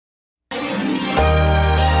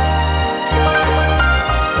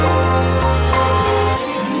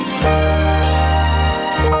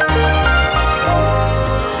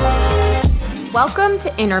Welcome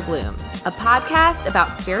to Inner Bloom, a podcast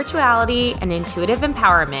about spirituality and intuitive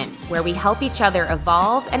empowerment where we help each other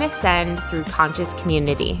evolve and ascend through conscious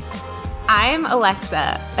community. I'm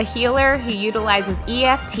Alexa, a healer who utilizes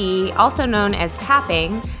EFT, also known as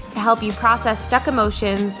tapping, to help you process stuck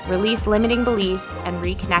emotions, release limiting beliefs, and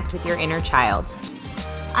reconnect with your inner child.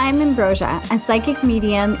 I'm Ambrosia, a psychic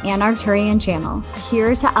medium and Arcturian channel,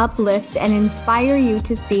 here to uplift and inspire you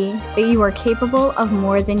to see that you are capable of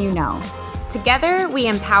more than you know. Together, we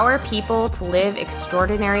empower people to live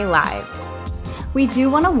extraordinary lives. We do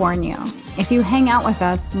want to warn you, if you hang out with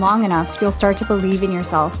us long enough, you'll start to believe in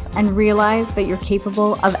yourself and realize that you're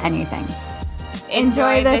capable of anything.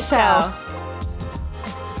 Enjoy the show.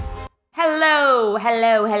 Hello,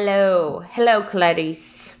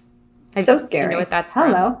 Clarice. So scary. Do you know what that's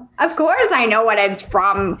from? Hello. Of course I know what it's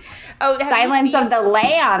from. Oh, Silence of the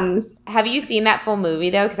Lambs. Have you seen that full movie,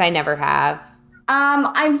 though? Because I never have.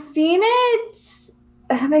 I've seen it.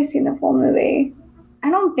 Have I seen the full movie?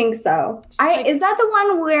 I don't think so. Is that the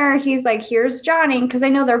one where he's like, here's Johnny? Because I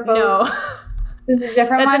know they're both. No. This is a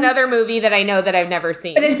different That's one? another movie that I know that I've never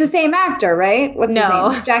seen. But it's the same actor, right? What's his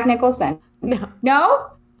name? Jack Nicholson. No. No?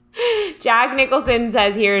 Jack Nicholson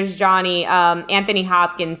says, here's Johnny. Anthony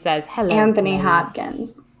Hopkins says, hello. Anthony Clarice.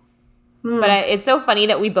 Hopkins. But it's so funny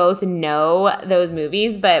that we both know those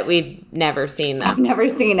movies, but we've never seen them. I've never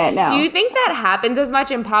seen it, no. Do you think that happens as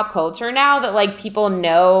much in pop culture now, that like people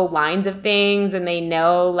know lines of things and they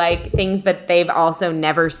know like things, but they've also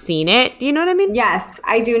never seen it? Do you know what I mean? Yes,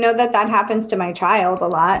 I do know that happens to my child a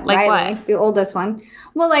lot. Like Riley, what? The oldest one.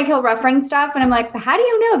 Well, like he'll reference stuff and I'm like, how do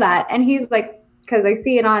you know that? And he's like, because I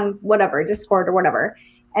see it on whatever, Discord or whatever.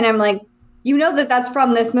 And I'm like, you know that's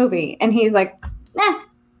from this movie. And he's like, nah.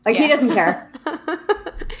 Like, he doesn't care.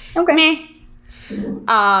 Okay. Meh.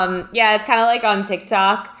 Yeah, it's kind of like on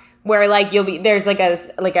TikTok where like there's like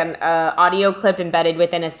an audio clip embedded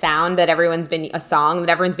within a song that everyone's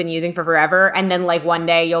been using for forever, and then like one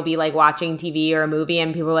day you'll be like watching TV or a movie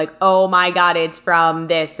and people are like, oh my god, it's from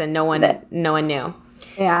this, and no one knew.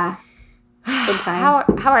 Yeah. Good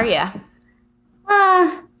times. How are you?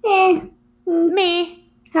 Me.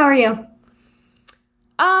 How are you?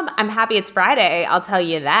 I'm happy it's Friday, I'll tell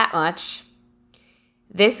you that much.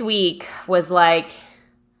 This week was like,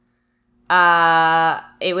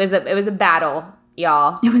 it was a battle,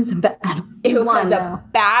 y'all. It was a battle. It was a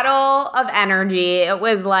battle of energy. It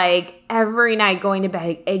was like every night going to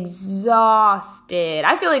bed exhausted.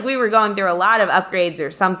 I feel like we were going through a lot of upgrades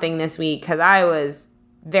or something this week because I was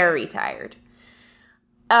very tired.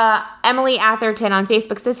 Emily Atherton on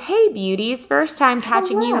Facebook says, hey, beauties, first time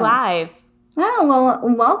catching you live. Oh, well,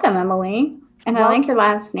 welcome, Emily. And I like your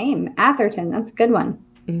last name, Atherton. That's a good one.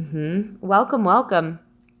 Mm-hmm. Welcome.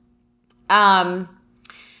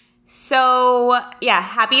 So, yeah,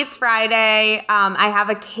 happy it's Friday.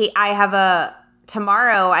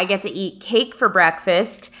 Tomorrow I get to eat cake for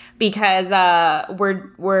breakfast because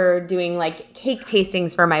we're doing, like, cake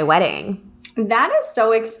tastings for my wedding. That is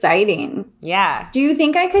so exciting. Yeah. Do you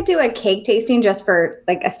think I could do a cake tasting just for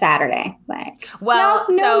like a Saturday? Like,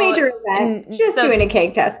 no major event, just doing a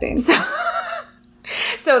cake tasting.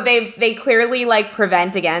 So they clearly like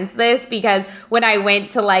prevent against this because when I went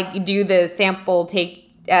to like do the sample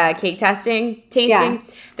cake tasting,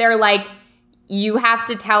 they're like, you have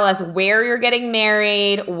to tell us where you're getting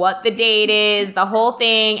married, what the date is, the whole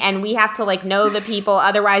thing, and we have to like know the people.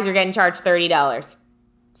 Otherwise, you're getting charged $30.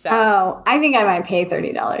 So. Oh, I think I might pay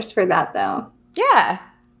 $30 for that, though. Yeah.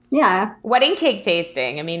 Yeah. Wedding cake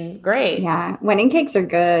tasting. I mean, great. Yeah. Wedding cakes are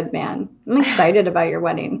good, man. I'm excited about your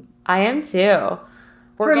wedding. I am, too.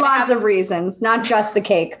 For lots of reasons. Not just the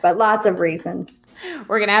cake, but lots of reasons.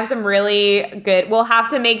 We're going to have some really good... We'll have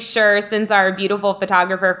to make sure, since our beautiful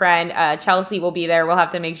photographer friend, Chelsea, will be there, we'll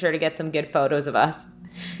have to make sure to get some good photos of us.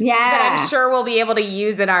 Yeah. That I'm sure we'll be able to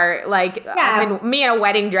use in our, like, me in a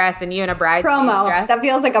wedding dress and you in a bridesmaid's dress. That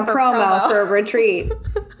feels like a promo for a retreat.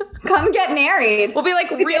 Come get married. We'll be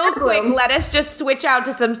like, real quick, let us just switch out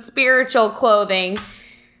to some spiritual clothing.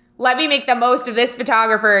 Let me make the most of this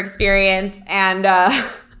photographer experience and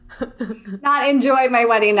not enjoy my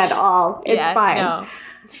wedding at all. It's fine. No.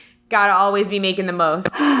 Gotta always be making the most.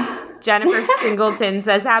 Jennifer Singleton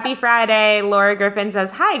says, happy Friday. Laura Griffin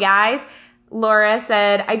says, hi, guys. Laura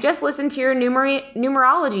said, I just listened to your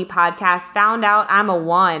numerology podcast, found out I'm a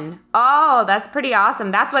 1. Oh, that's pretty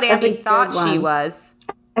awesome. That's what Anthony thought she was.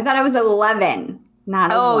 I thought I was 11,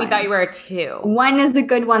 not a 1. Oh, you thought you were a 2. 1 is a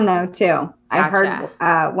good one, though, too. Gotcha. I've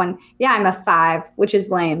heard 1. Yeah, I'm a 5, which is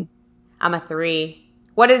lame. I'm a 3.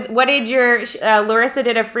 What did your, Larissa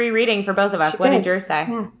did a free reading for both of us. What did yours say?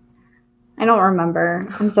 Yeah. I don't remember.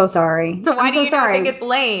 I'm so sorry. So why do you not think it's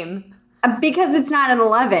lame? Because it's not an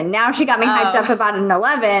 11. Now she got me hyped up about an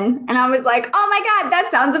 11. And I was like, oh my God, that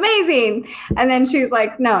sounds amazing. And then she's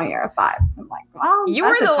like, no, you're a 5. I'm like, well, you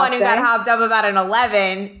were the one who got hopped up about an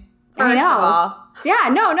 11. I know. Of all. Yeah,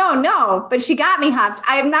 no. But she got me hopped.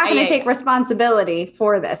 I'm not going to take responsibility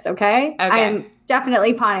for this, okay? I am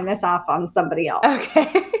definitely pawning this off on somebody else.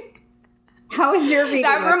 Okay. How was your reading?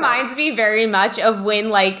 That reminds me very much of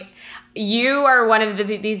when, like, you are one of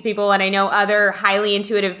these people, and I know other highly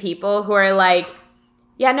intuitive people who are like,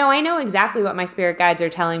 yeah, no, I know exactly what my spirit guides are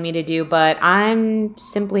telling me to do, but I'm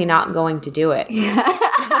simply not going to do it.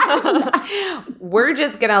 We're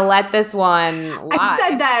just going to let this one lie. I've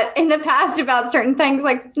said that in the past about certain things,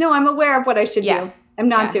 like, no, I'm aware of what I should do. I'm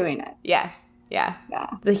not doing it. Yeah.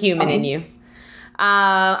 The human in you.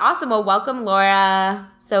 Awesome. Well, welcome,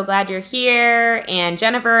 Laura. So glad you're here, and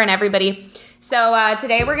Jennifer and everybody. So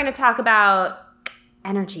today we're going to talk about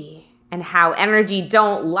energy and how energy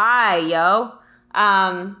don't lie, yo.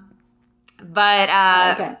 But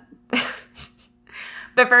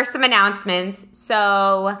first, some announcements.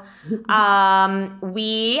 So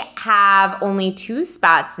we have only 2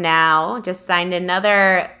 spots now. Just signed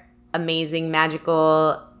another amazing,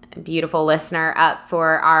 magical, beautiful listener up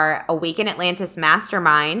for our Awaken Atlantis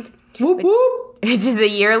Mastermind. Whoop, whoop. Which is a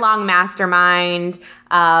year-long mastermind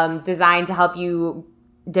designed to help you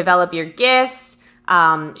develop your gifts,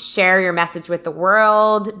 share your message with the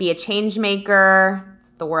world, be a change maker. It's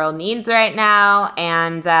what the world needs right now.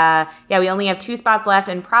 And we only have 2 spots left,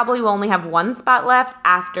 and probably we'll only have 1 spot left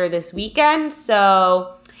after this weekend.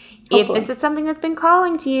 So if this is something that's been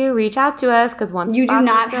calling to you, reach out to us, because you don't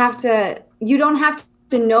have to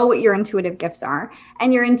know what your intuitive gifts are.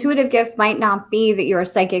 And your intuitive gift might not be that you're a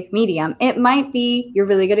psychic medium. It might be you're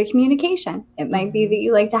really good at communication. It might be that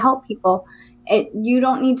you like to help people. You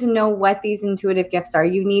don't need to know what these intuitive gifts are.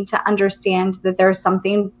 You need to understand that there's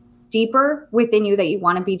something deeper within you that you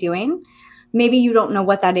want to be doing. Maybe you don't know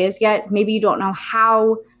what that is yet. Maybe you don't know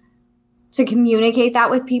how to communicate that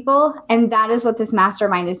with people. And that is what this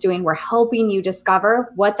mastermind is doing. We're helping you discover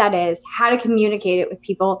what that is, how to communicate it with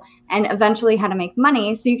people, and eventually how to make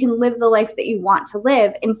money so you can live the life that you want to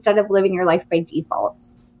live instead of living your life by default.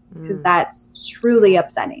 Because that's truly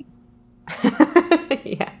upsetting.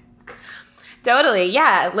 Yeah. Totally.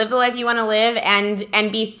 Yeah. Live the life you want to live and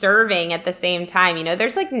be serving at the same time. You know,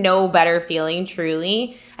 there's like no better feeling,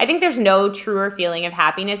 truly. I think there's no truer feeling of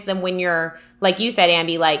happiness than when you're, like you said,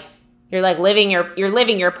 Ambi, like, you're like living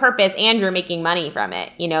your purpose and you're making money from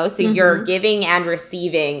it, you know? So you're giving and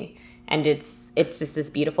receiving, and it's just this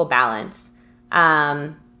beautiful balance.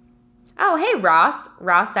 Oh, hey, Ross.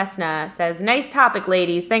 Ross Cessna says, nice topic,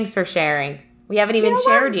 ladies. Thanks for sharing. We haven't even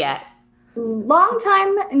shared yet. Long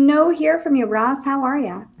time no hear from you, Ross. How are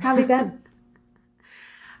you? How have you been?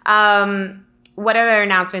 What other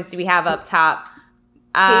announcements do we have up top?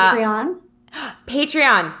 Patreon.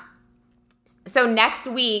 So next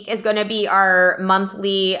week is going to be our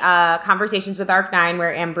monthly Conversations with Arc-9,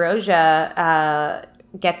 where Ambrosia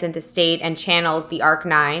gets into state and channels the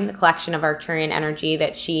Arc-9, the collection of Arcturian energy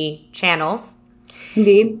that she channels.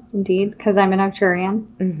 Indeed, because I'm an Arcturian.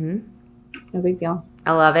 Mm-hmm. No big deal.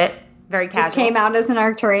 I love it. Very casual. Just came out as an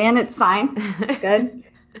Arcturian. It's fine. Good.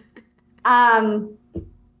 That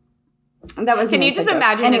was. Can you just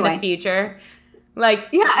imagine in the future, like,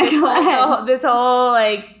 yeah, this whole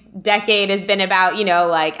like decade has been about, you know,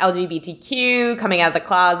 like LGBTQ coming out of the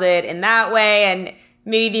closet in that way, and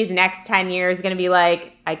maybe these next 10 years are going to be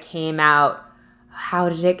like, I came out. How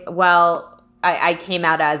did it? Well, I came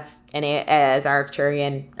out as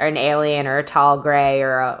Arcturian or an alien or a tall gray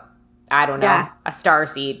or a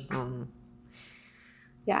starseed. Mm.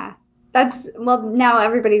 Yeah, now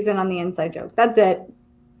everybody's in on the inside joke. That's it.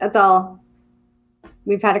 That's all.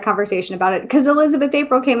 We've had a conversation about it because Elizabeth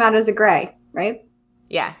April came out as a gray, right?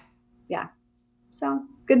 Yeah. So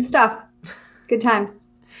good stuff. Good times.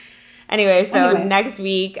 Anyway, next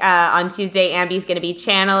week on Tuesday, Ambi's going to be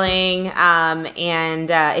channeling.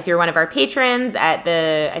 And if you're one of our patrons at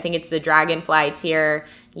I think it's the Dragonfly tier,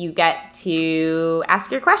 you get to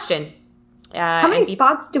ask your question. How many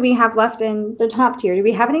spots do we have left in the top tier? Do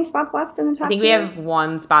we have any spots left in the top tier? I think we have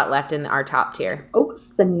 1 spot left in our top tier. Oh,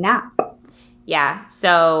 snap. Yeah.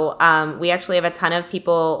 So we actually have a ton of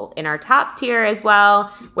people in our top tier as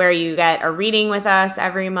well, where you get a reading with us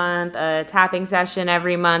every month, a tapping session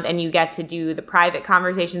every month, and you get to do the private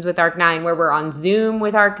conversations with Arc-9, where we're on Zoom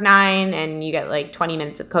with Arc-9, and you get like 20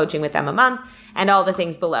 minutes of coaching with them a month, and all the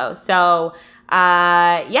things below. So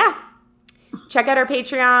check out our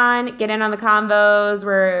Patreon, get in on the convos.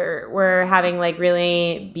 We're having like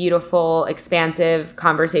really beautiful, expansive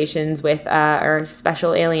conversations with our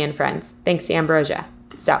special alien friends. Thanks to Ambrosia.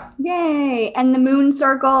 So yay. And the moon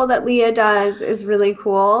circle that Leah does is really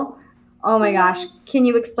cool. Oh my gosh. Can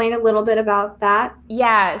you explain a little bit about that?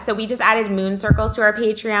 Yeah, so we just added moon circles to our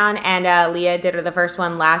Patreon, and Leah did the first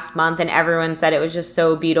one last month, and everyone said it was just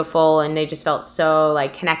so beautiful, and they just felt so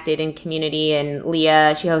like connected in community. And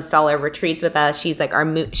Leah, she hosts all our retreats with us. She's like our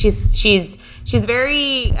she's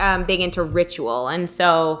very big into ritual, and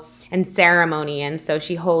ceremony, and so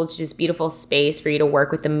she holds just beautiful space for you to work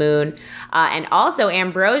with the moon. And also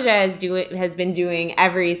Ambrosia has been doing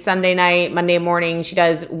every Sunday night, Monday morning. She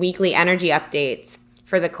does weekly energy updates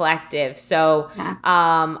for the collective. So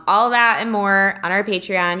all that and more on our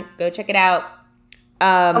Patreon. Go check it out.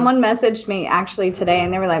 Someone messaged me actually today,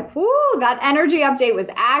 and they were like, "Whoo, that energy update was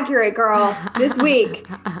accurate, girl, this week."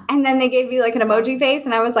 And then they gave me like an emoji face,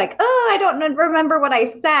 and I was like, "Oh, I don't remember what I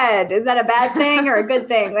said. Is that a bad thing or a good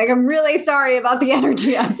thing? Like, I'm really sorry about the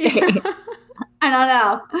energy update." I don't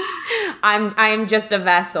know. I'm just a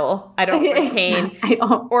vessel. I don't retain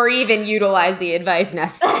or even utilize the advice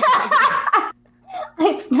necessary.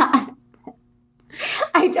 It's not.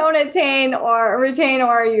 I don't attain or retain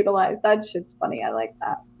or utilize. That shit's funny. I like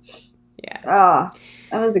that. Yeah. Oh,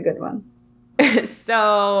 that was a good one.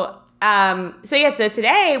 So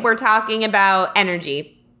today we're talking about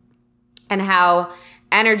energy and how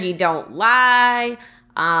energy don't lie.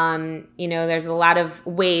 There's a lot of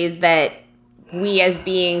ways that we as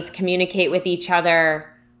beings communicate with each other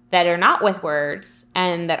that are not with words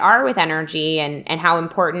and that are with energy, and how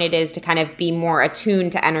important it is to kind of be more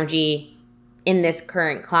attuned to energy in this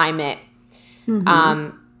current climate.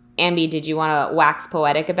 Mm-hmm. Ambi, did you want to wax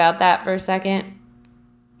poetic about that for a second?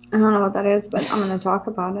 I don't know what that is, but I'm going to talk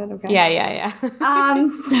about it. Okay. Yeah.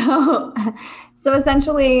 So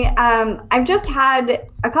essentially, I've just had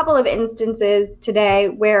a couple of instances today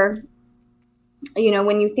where,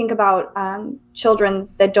 when you think about children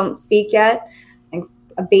that don't speak yet, like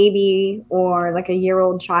a baby or like a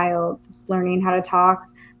year-old child that's learning how to talk,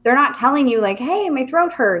 they're not telling you like, "Hey, my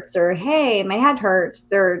throat hurts," or "Hey, my head hurts."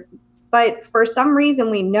 But for some reason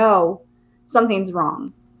we know something's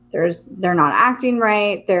wrong. They're not acting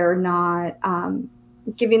right. They're not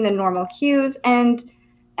giving the normal cues. And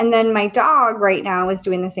then my dog right now is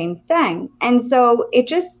doing the same thing. And so it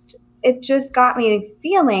just got me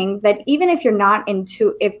feeling that even if you're not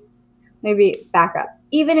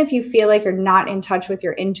even if you feel like you're not in touch with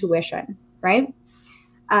your intuition, right?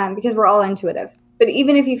 Because we're all intuitive. But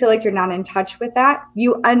even if you feel like you're not in touch with that,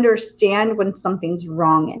 you understand when something's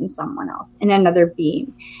wrong in someone else, in another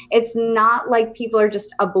being. It's not like people are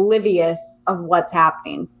just oblivious of what's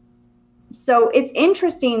happening. So it's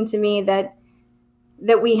interesting to me that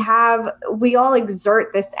we all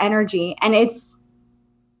exert this energy, and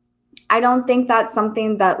I don't think that's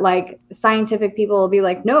something that like scientific people will be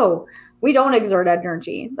like, "No, we don't exert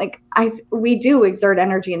energy." Like we do exert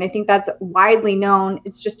energy, and I think that's widely known.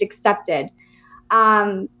 It's just accepted.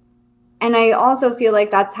 And I also feel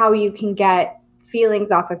like that's how you can get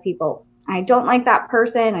feelings off of people. I don't like that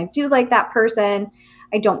person. I do like that person.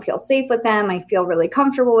 I don't feel safe with them. I feel really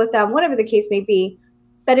comfortable with them, whatever the case may be.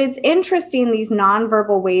 But it's interesting, these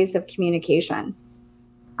nonverbal ways of communication.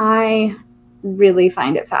 I really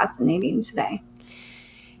find it fascinating today.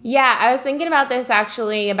 Yeah, I was thinking about this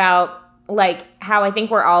actually, about like how I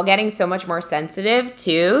think we're all getting so much more sensitive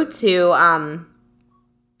to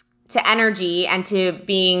energy, and to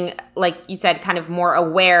being, like you said, kind of more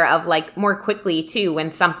aware of like more quickly too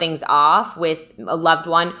when something's off with a loved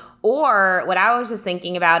one. Or what I was just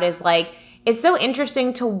thinking about is like, it's so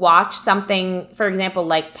interesting to watch something, for example,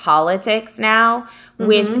 like politics now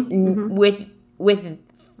with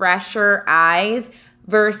fresher eyes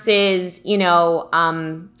versus, I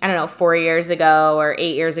don't know, 4 years ago or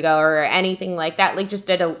 8 years ago or anything like that, like just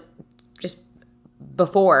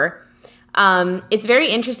before. It's very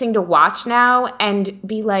interesting to watch now and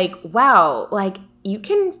be like, wow, like you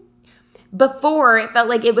can, before it felt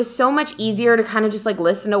like it was so much easier to kind of just like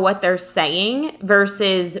listen to what they're saying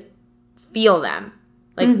versus feel them.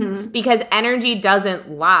 Like, because energy doesn't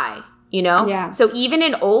lie, Yeah. So even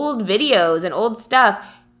in old videos and old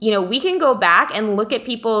stuff, we can go back and look at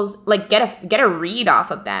people's, like get a read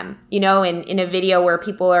off of them, in a video where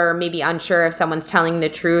people are maybe unsure if someone's telling the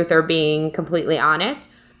truth or being completely honest.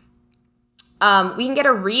 We can get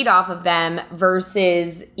a read off of them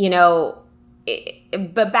versus,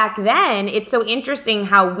 but back then it's so interesting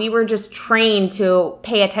how we were just trained to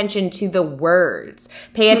pay attention to the words,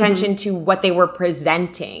 pay attention to what they were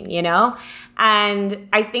presenting, And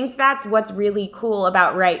I think that's what's really cool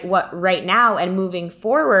about right now and moving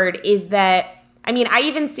forward is that, I mean, I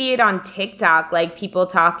even see it on TikTok, like people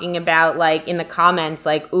talking about like in the comments,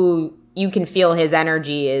 like, ooh, you can feel his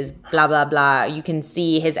energy is blah, blah, blah. You can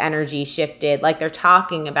see his energy shifted. Like they're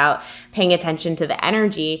talking about paying attention to the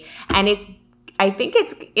energy. And I think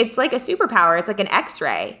it's like a superpower. It's like an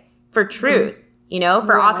X-ray for truth,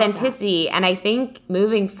 for authenticity. And I think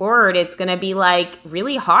moving forward, it's going to be like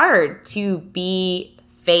really hard to be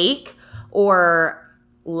fake or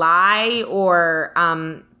lie or,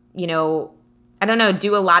 I don't know,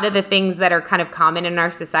 do a lot of the things that are kind of common in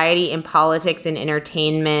our society in politics and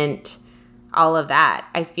entertainment, all of that.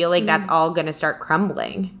 I feel like that's all going to start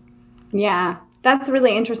crumbling. Yeah, that's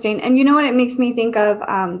really interesting. And you know what it makes me think of?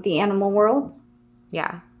 The animal world.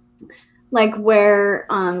 Yeah. Like where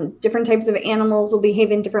different types of animals will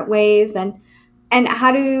behave in different ways. And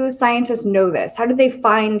how do scientists know this? How do they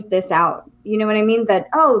find this out? You know what I mean? That,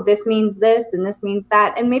 this means this and this means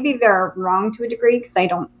that. And maybe they're wrong to a degree because I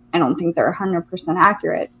don't think they're 100%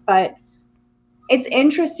 accurate. But it's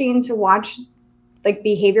interesting to watch like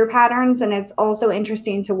behavior patterns, and it's also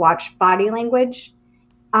interesting to watch body language.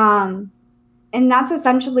 And that's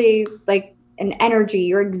essentially like an energy.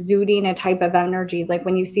 You're exuding a type of energy. Like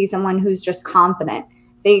when you see someone who's just confident,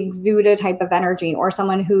 they exude a type of energy, or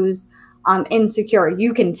someone who's insecure.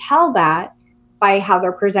 You can tell that by how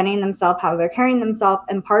they're presenting themselves, how they're carrying themselves.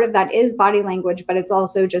 And part of that is body language, but it's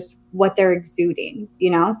also just what they're exuding,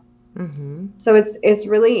 Mm-hmm. So it's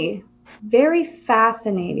really very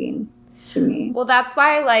fascinating to me. Well, that's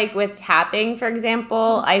why, like, with tapping, for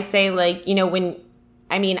example, I say, like,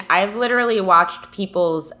 I've literally watched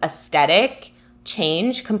people's aesthetic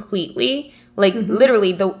change completely. Like,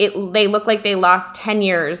 literally, they look like they lost 10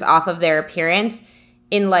 years off of their appearance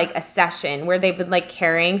in, like, a session where they've been, like,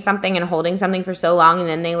 carrying something and holding something for so long, and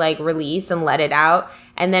then they, like, release and let it out.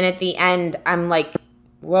 And then at the end, I'm like,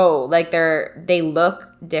 whoa, like, they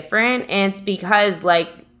look different. And it's because, like,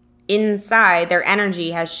 inside their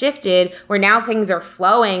energy has shifted where now things are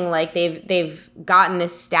flowing, like they've gotten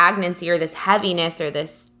this stagnancy or this heaviness or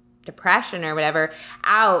this depression or whatever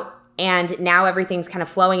out, and now everything's kind of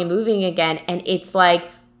flowing and moving again. And it's like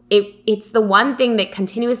it's the one thing that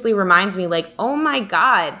continuously reminds me, like, oh my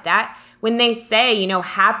God, that when they say,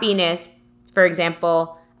 happiness, for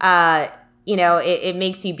example, it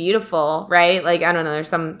makes you beautiful, right? Like, I don't know, there's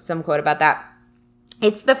some quote about that.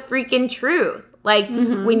 It's the freaking truth. Like,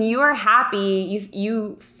 when you are happy,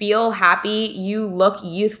 you feel happy, you look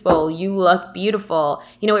youthful, you look beautiful.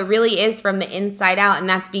 It really is from the inside out. And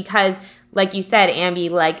that's because, like you said, Ambi,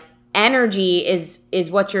 like, energy is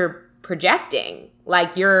what you're projecting,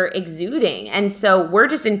 like you're exuding. And so we're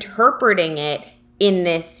just interpreting it in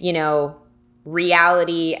this,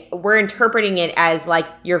 reality. We're interpreting it as, like,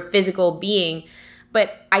 your physical being.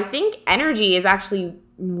 But I think energy is actually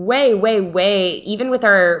way, way, way, even with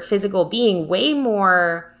our physical being, way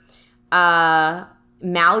more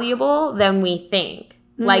malleable than we think.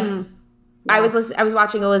 Like, yeah. I was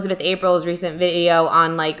watching Elizabeth April's recent video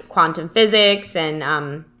on, like, quantum physics, and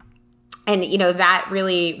that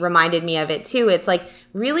really reminded me of it too. It's like,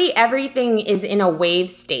 really everything is in a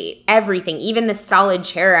wave state. Everything, even the solid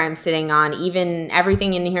chair I'm sitting on, even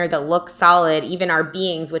everything in here that looks solid, even our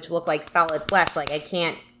beings, which look like solid flesh, like I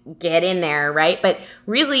can't get in there, right? But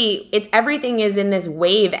really, everything is in this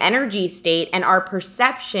wave energy state, and our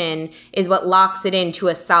perception is what locks it into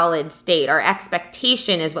a solid state. Our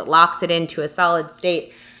expectation is what locks it into a solid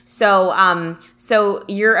state. So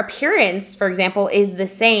your appearance, for example, is the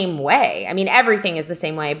same way. I mean, everything is the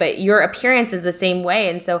same way, but your appearance is the same way.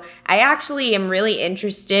 And so I actually am really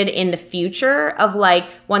interested in the future of, like,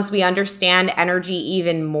 once we understand energy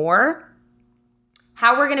even more,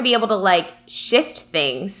 how we're going to be able to, like, shift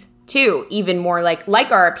things too, even more,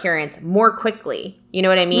 like our appearance, more quickly. You know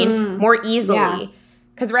what I mean? More easily.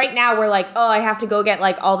 Because right now we're like, I have to go get,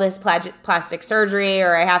 like, all this plastic surgery,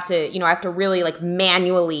 or I have to really, like,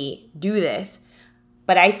 manually do this.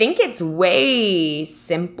 But I think it's way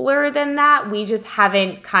simpler than that. We just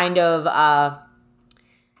haven't kind of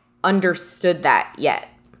understood that yet.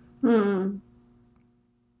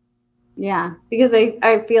 Yeah, because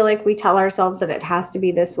I feel like we tell ourselves that it has to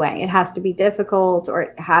be this way. It has to be difficult, or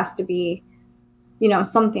it has to be,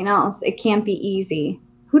 something else. It can't be easy.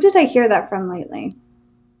 Who did I hear that from lately?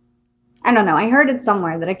 I don't know. I heard it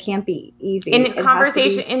somewhere that it can't be easy. In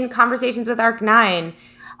conversations with Arc9.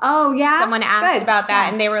 Oh, yeah? Someone asked about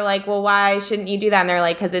that, and they were like, well, why shouldn't you do that? And they're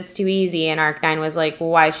like, because it's too easy. And Arc9 was like,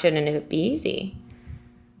 well, why shouldn't it be easy?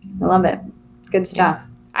 I love it. Good stuff. Yeah.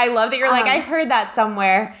 I love that you're like, I heard that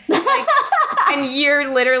somewhere. Like, and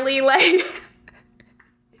you're literally like,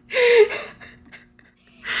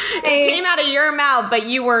 it came out of your mouth, but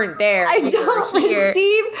you weren't there. I don't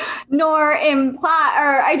receive nor imply,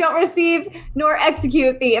 or I don't receive nor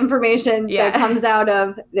execute the information that comes out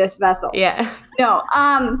of this vessel. Yeah. No,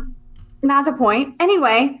 not the point.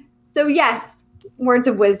 Anyway, so yes, words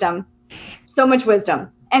of wisdom. So much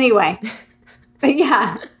wisdom. Anyway, but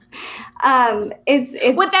yeah,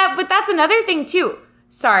 it's but that's another thing too.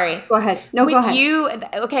 Sorry. Go ahead. No, go ahead.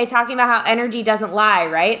 Okay, talking about how energy doesn't lie,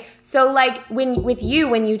 right? So like when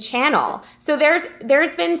you channel, so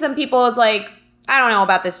there's been some people it's like, I don't know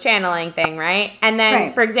about this channeling thing, right? And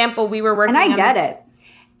then, for example, we were working and I get it.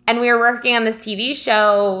 And we were working on this TV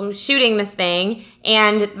show, shooting this thing,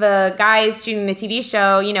 and the guys shooting the TV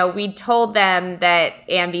show, you know, we told them that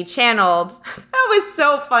Ambi channeled. That was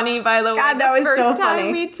so funny, by the way. God, that was so funny. The first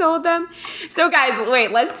time we told them. So, guys,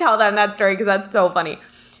 wait, let's tell them that story because that's so funny.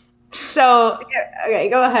 So, okay,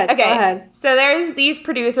 go ahead. Okay, go ahead. So there's these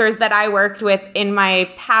producers that I worked with in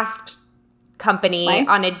my past company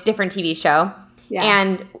on a different TV show,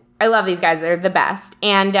 and I love these guys. They're the best,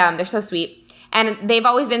 and they're so sweet. And they've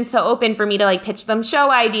always been so open for me to like pitch them show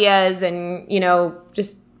ideas and, you know,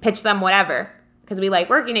 just pitch them whatever because we like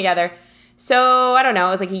working together. So I don't know,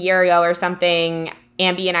 it was like a year ago or something.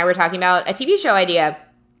 Ambi and I were talking about a TV show idea.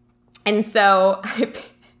 And so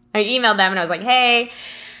I emailed them and I was like, hey,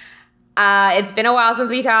 it's been a while since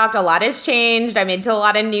we talked. A lot has changed. I'm into a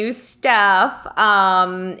lot of new stuff.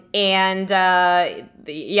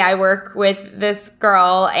 I work with this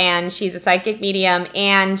girl and she's a psychic medium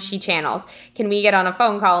and she channels. Can we get on a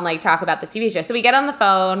phone call and like talk about the TV show? So we get on the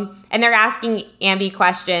phone and they're asking Ambi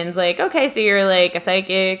questions like, okay, so you're like a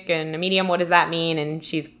psychic and a medium. What does that mean? And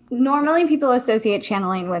she's normally people associate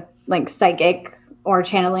channeling with like psychic or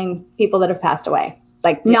channeling people that have passed away.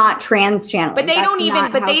 Like not trans channeling. But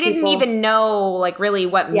they didn't even know like really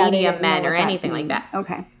what medium meant or anything like that.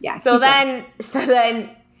 Okay. Yeah. So then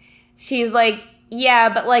she's like, yeah,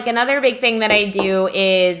 but like another big thing that I do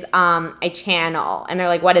is I channel. And they're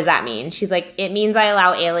like, what does that mean? She's like, it means I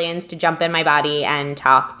allow aliens to jump in my body and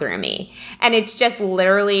talk through me. And it's just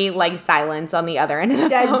literally like silence on the other end of the phone.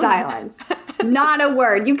 Dead silence. Not a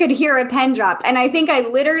word. You could hear a pen drop. And I think I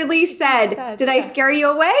literally said, did I scare you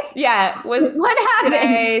away? Yeah. What happened?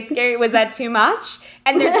 Did I scare you? Was that too much?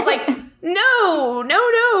 And they're just like, no.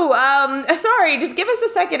 Sorry, just give us a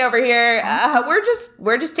second over here.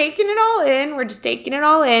 We're just taking it all in. We're just taking it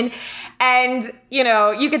all in. And, you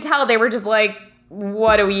know, you could tell they were just like,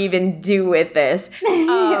 what do we even do with this?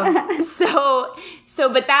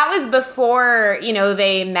 But that was before, you know,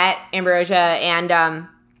 they met Ambrosia and,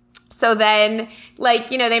 so then, like,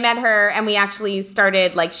 you know, they met her and we actually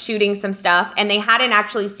started, like, shooting some stuff. And they hadn't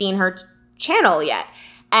actually seen her channel yet.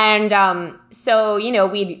 And so, you know,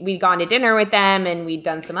 we'd gone to dinner with them and we'd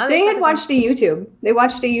done some other stuff. They had watched a YouTube. They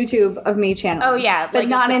watched a YouTube of me channeling. Oh, yeah. But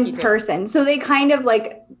not in person. So they kind of,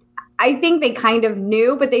 like, I think they kind of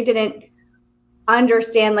knew, but they didn't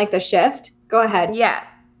understand, like, the shift. Go ahead. Yeah.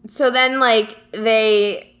 So then, like,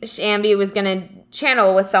 Ambi was going to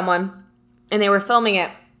channel with someone and they were filming it.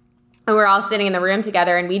 And we were all sitting in the room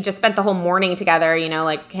together and we just spent the whole morning together, you know,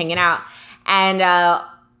 like hanging out. And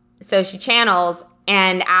so she channels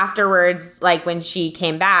and afterwards, like when she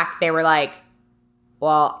came back, they were like,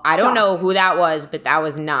 well, I don't know who that was, but that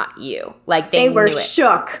was not you. Like they were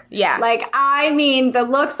shook. Yeah. Like, I mean, the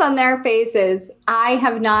looks on their faces, I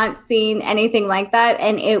have not seen anything like that.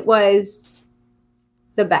 And it was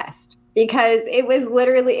the best because it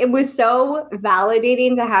was so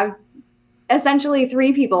validating to have essentially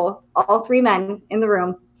three people, all three men in the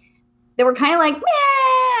room. They were kind of like,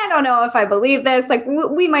 I don't know if I believe this. Like,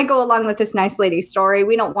 we might go along with this nice lady's story.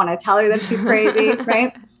 We don't want to tell her that she's crazy,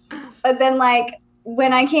 right? But then, like,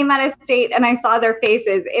 when I came out of state and I saw their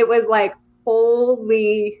faces, it was like,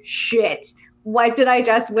 holy shit. What did I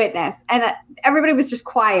just witness? And everybody was just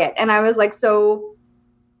quiet. And I was like, so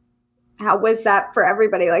how was that for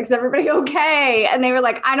everybody? Like, is everybody okay? And they were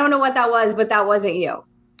like, I don't know what that was, but that wasn't you.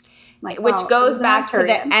 Like, which goes back to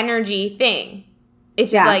the energy thing.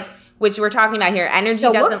 It's just like, which we're talking about here. Energy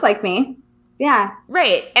doesn't looks like me. Yeah.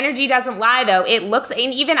 Right. Energy doesn't lie, though. It looks,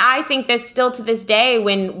 and even I think this still to this day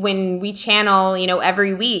when we channel, you know,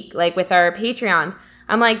 every week, like with our Patreons,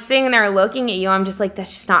 I'm like sitting there looking at you. I'm just like,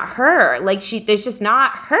 that's just not her. Like there's just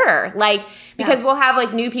not her. Like, because we'll have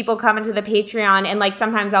like new people come into the Patreon and like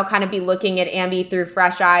sometimes I'll kind of be looking at Ambi through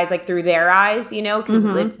fresh eyes, like through their eyes, you know, because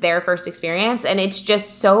it's their first experience. And it's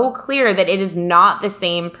just so clear that it is not the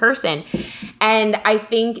same person. And I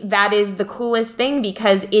think that is the coolest thing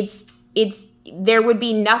because it's there would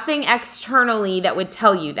be nothing externally that would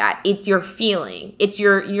tell you that. It's your feeling. It's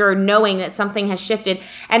your knowing that something has shifted.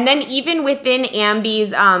 And then even within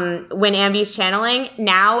Ambi's, when Ambi's channeling,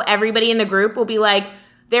 now everybody in the group will be like,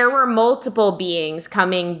 there were multiple beings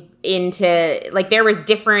coming into, like, there was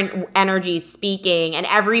different energies speaking, and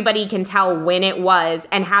everybody can tell when it was.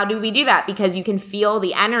 And how do we do that? Because you can feel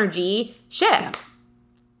the energy shift.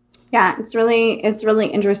 Yeah, it's really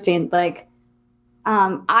interesting. Like,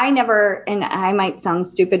 I never, and I might sound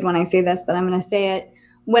stupid when I say this, but I'm going to say it.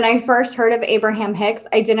 When I first heard of Abraham Hicks,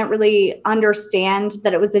 I didn't really understand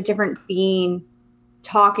that it was a different being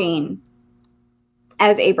talking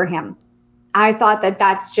as Abraham. I thought that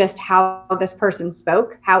that's just how this person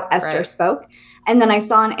spoke, how Esther spoke. And then I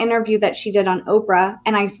saw an interview that she did on Oprah,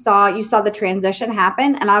 and you saw the transition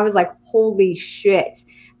happen, and I was like, holy shit.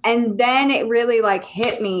 And then it really like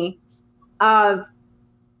hit me of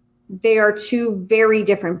they are two very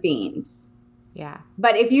different beings. Yeah.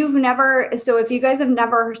 But if you guys have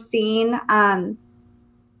never seen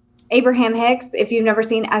Abraham Hicks, if you've never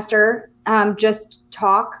seen Esther just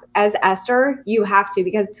talk as Esther, you have to,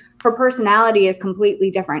 because her personality is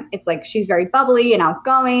completely different. It's like she's very bubbly and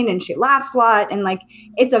outgoing, and she laughs a lot, and like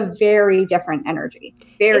it's a very different energy.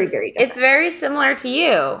 Very different. It's very similar to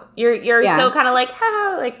you. You're so kind of like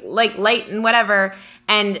like light and whatever,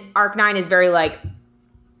 and Arc 9 is very like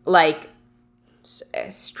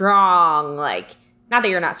strong, like, not that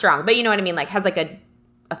you're not strong, but you know what I mean, like has like a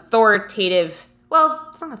authoritative, well,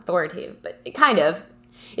 it's not authoritative, but it kind of,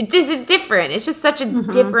 it's just different. It's just such a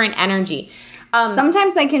different energy.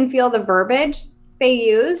 Sometimes I can feel the verbiage they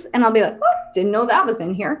use, and I'll be like, oh, didn't know that was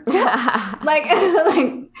in here. like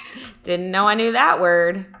didn't know I knew that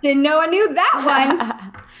word. Didn't know I knew that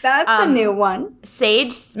one. That's a new one.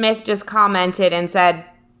 Sage Smith just commented and said,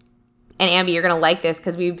 and Ambi, you're going to like this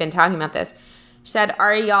because we've been talking about this. She said,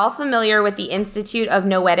 are y'all familiar with the Institute of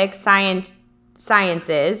Noetic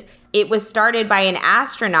Sciences? It was started by an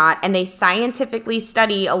astronaut, and they scientifically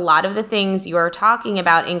study a lot of the things you're talking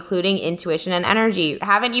about, including intuition and energy.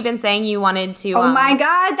 Haven't you been saying you wanted to? Oh my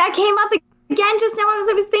God, that came up again just now.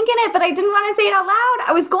 I was thinking it, but I didn't want to say it out loud.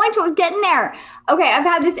 I was getting there. Okay, I've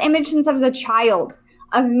had this image since I was a child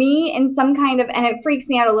of me in some kind of, and it freaks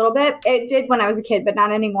me out a little bit. It did when I was a kid, but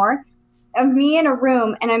not anymore. Of me in a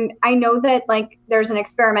room, and I know that like there's an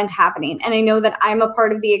experiment happening, and I know that I'm a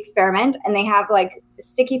part of the experiment, and they have like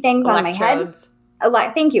sticky things on my head.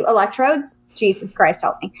 Thank you, electrodes. Jesus Christ,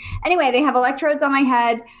 help me. Anyway, they have electrodes on my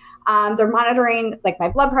head. They're monitoring like my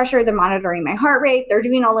blood pressure. They're monitoring my heart rate. They're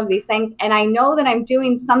doing all of these things, and I know that I'm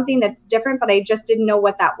doing something that's different, but I just didn't know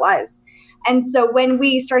what that was. And so when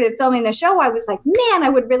we started filming the show, I was like, man, I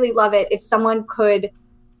would really love it if someone could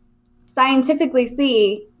scientifically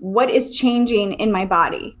see what is changing in my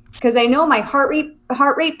body, because I know my heart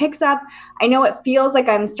rate picks up. I know it feels like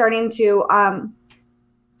I'm starting to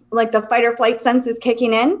like the fight or flight sense is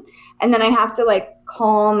kicking in, and then I have to like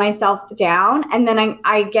calm myself down, and then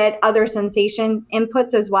I get other sensation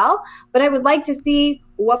inputs as well. But I would like to see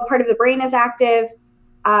what part of the brain is active.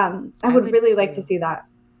 I would really like to see that.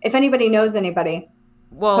 If anybody knows anybody,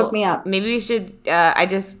 hook me up. Maybe we should. I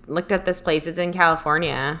just looked at this place. It's in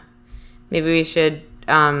California. Maybe we should.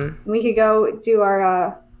 We could go do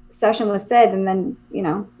our session with Sid, and then do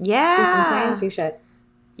some sciencey shit.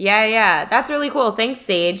 Yeah, that's really cool. Thanks,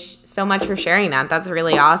 Sage, so much for sharing that. That's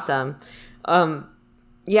really awesome.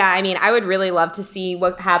 Yeah, I mean, I would really love to see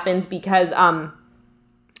what happens, because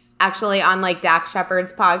actually on like Dax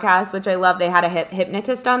Shepard's podcast, which I love, they had a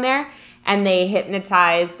hypnotist on there, and they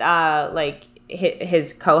hypnotized like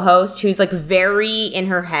his co-host, who's like very in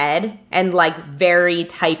her head and like very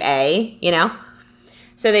type A,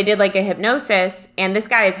 So they did like a hypnosis, and this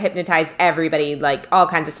guy has hypnotized everybody, like all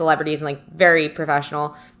kinds of celebrities, and like very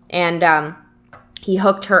professional. And he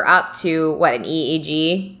hooked her up to an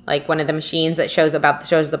EEG, like one of the machines that shows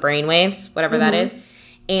the brain waves, whatever that is.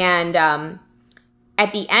 And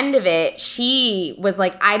at the end of it, she was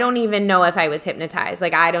like, I don't even know if I was hypnotized.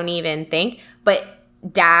 Like, I don't even think. But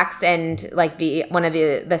Dax and like one of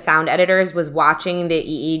the sound editors was watching the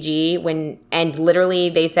EEG and literally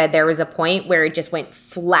they said there was a point where it just went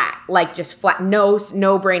flat, like just flat, no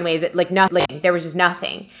brainwaves, like nothing. There was just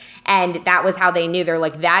nothing. And that was how they knew. They're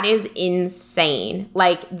like, that is insane.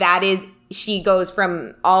 Like she goes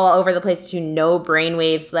from all over the place to no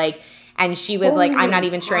brainwaves. Like, and she was like, I'm not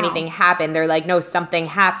even sure anything happened. They're like, no, something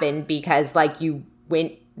happened because like you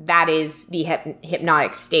went. That is the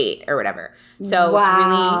hypnotic state or whatever. So It's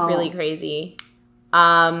really, really crazy.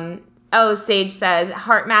 Sage says,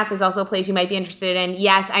 Heart Math is also a place you might be interested in.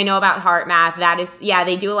 Yes, I know about Heart Math.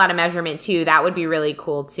 They do a lot of measurement too. That would be really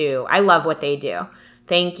cool too. I love what they do.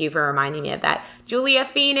 Thank you for reminding me of that. Julia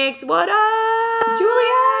Phoenix, what up?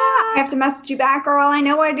 Julia! I have to message you back, girl. I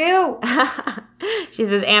know I do. She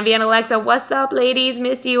says, Ambi and Alexa, what's up, ladies?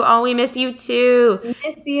 Miss you. Oh, we miss you too.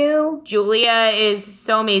 Miss you. Julia is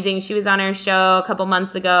so amazing. She was on our show a couple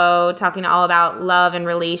months ago talking all about love and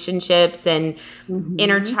relationships and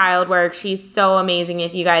inner child work. She's so amazing.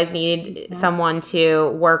 If you guys need someone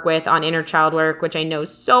to work with on inner child work, which I know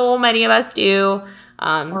so many of us do.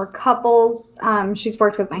 Or couples. She's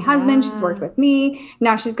worked with my husband. She's worked with me.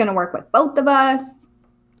 Now she's going to work with both of us.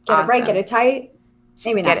 Get it right, get it tight.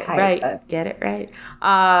 Maybe not tight. Right. But. Get it right.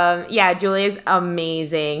 Yeah, Julia's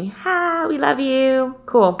amazing. Ha, we love you.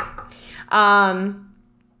 Cool.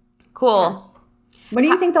 Cool. What do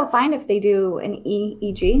you think they'll find if they do an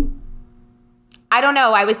EEG? I don't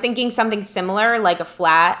know. I was thinking something similar, like a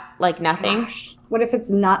flat, like nothing. Gosh. What if it's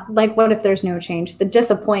not, like, what if there's no change? The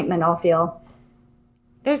disappointment I'll feel.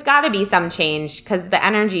 There's got to be some change because the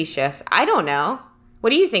energy shifts. I don't know. What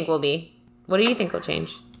do you think will be? What do you think will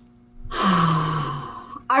change?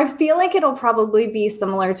 I feel like it'll probably be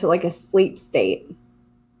similar to like a sleep state.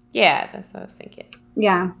 Yeah, that's what I was thinking.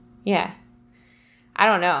 Yeah. Yeah. I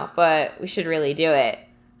don't know, but we should really do it.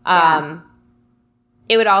 Yeah.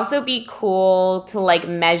 It would also be cool to like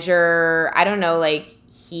measure, I don't know, like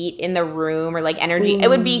heat in the room or like energy. It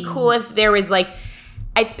would be cool if there was like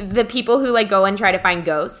the people who like go and try to find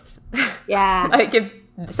ghosts. Yeah. Like if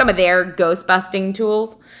some of their ghost busting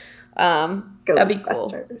tools. That'd be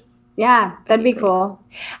cool. Yeah, that'd be cool.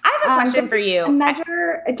 I have a question for you.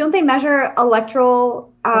 Don't they measure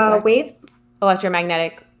electoral waves?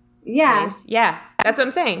 Electromagnetic waves? Yeah, that's what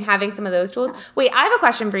I'm saying. Having some of those tools. Wait, I have a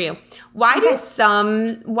question for you. Why do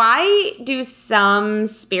some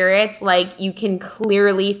spirits, like you can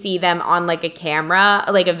clearly see them on like a camera,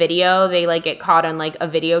 like a video, they like get caught on like a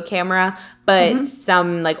video camera, but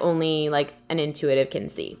some like only like an intuitive can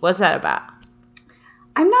see? What's that about?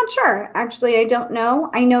 I'm not sure. Actually, I don't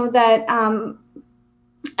know. I know that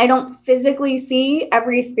I don't physically see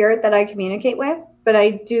every spirit that I communicate with, but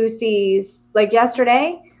I do see, like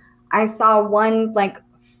yesterday, I saw one like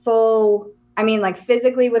full, I mean, like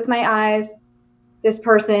physically with my eyes, I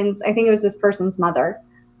think it was this person's mother.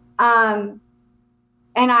 And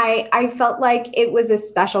I felt like it was a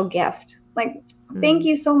special gift. Like, thank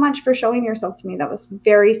you so much for showing yourself to me. That was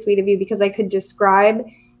very sweet of you, because I could describe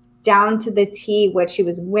down to the T what she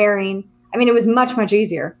was wearing. I mean, it was much, much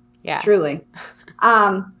easier. Yeah. Truly.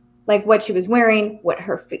 Like what she was wearing,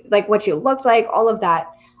 what she looked like, all of that.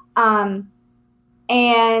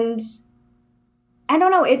 And I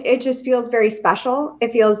don't know, it just feels very special.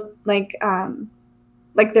 It feels like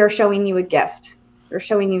they're showing you a gift. They're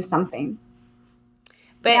showing you something.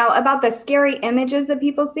 But now about the scary images that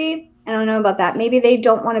people see, I don't know about that. Maybe they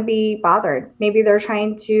don't want to be bothered. Maybe they're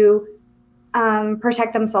trying to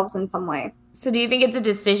protect themselves in some way. So do you think it's a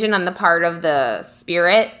decision on the part of the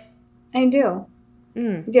spirit? I do.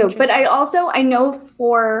 But I know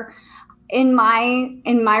for in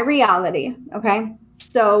my reality, okay?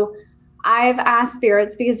 So I've asked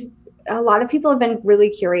spirits, because a lot of people have been really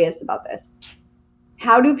curious about this.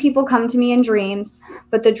 How do people come to me in dreams,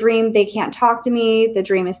 but the dream, they can't talk to me, the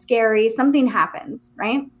dream is scary, something happens,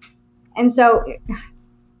 right? And so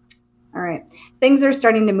all right. Things are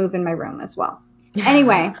starting to move in my room as well.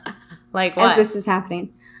 Anyway. Like what? As this is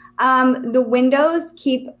happening. The windows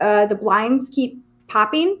the blinds keep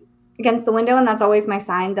popping against the window. And that's always my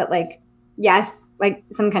sign that like, yes, like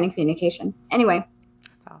some kind of communication. Anyway.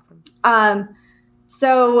 That's awesome.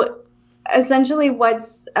 So essentially what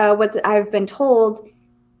I've been told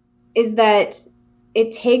is that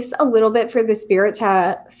it takes a little bit for the spirit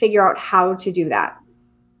to figure out how to do that.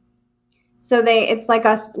 So it's like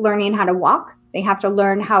us learning how to walk. They have to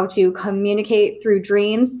learn how to communicate through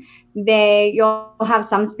dreams. You'll have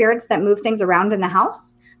some spirits that move things around in the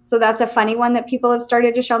house. So that's a funny one that people have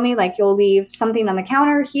started to show me. Like you'll leave something on the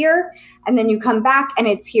counter here, and then you come back and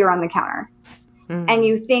it's here on the counter. And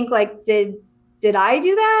you think like, did I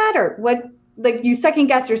do that? Or what? Like you second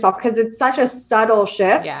guess yourself, because it's such a subtle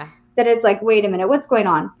shift that it's like, wait a minute, what's going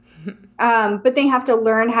on? But they have to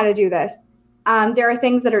learn how to do this. There are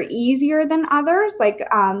things that are easier than others, like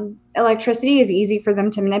electricity is easy for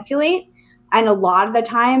them to manipulate. And a lot of the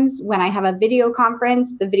times when I have a video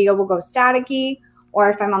conference, the video will go staticky. Or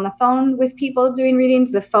if I'm on the phone with people doing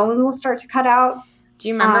readings, the phone will start to cut out. Do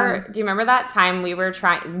you remember that time we were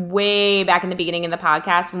trying, way back in the beginning of the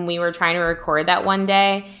podcast, when we were trying to record that one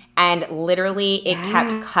day, and literally it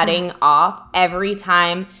kept cutting off every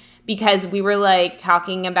time, because we were like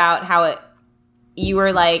talking about how you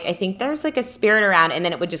were like, I think there's like a spirit around, and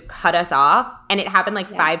then it would just cut us off. And it happened like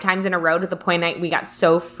 5 times in a row, to the point we got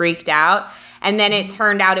so freaked out. And then it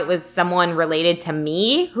turned out it was someone related to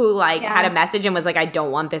me who like had a message and was like, I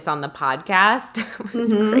don't want this on the podcast. It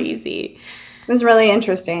was crazy. It was really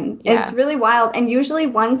interesting. Yeah. It's really wild. And usually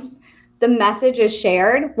once the message is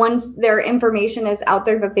shared, once their information is out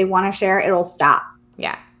there that they want to share, it'll stop.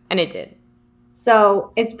 Yeah. And it did.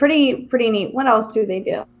 So it's pretty neat. What else do they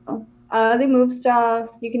do? They move stuff.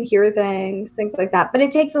 You can hear things like that. But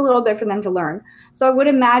it takes a little bit for them to learn. So I would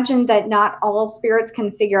imagine that not all spirits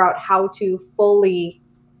can figure out how to fully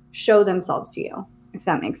show themselves to you, if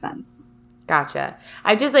that makes sense. Gotcha.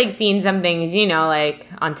 I've just like seen some things, you know, like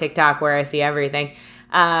on TikTok where I see everything,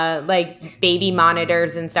 like baby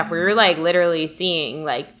monitors and stuff where you're like literally seeing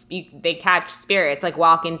like they catch spirits like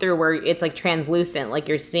walking through where it's like translucent, like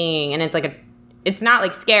you're seeing, and it's like it's not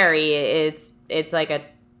like scary. It's like a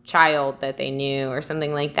child that they knew or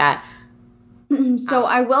something like that. So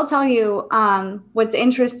I will tell you, what's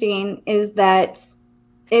interesting is that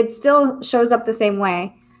it still shows up the same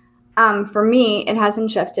way. For me, it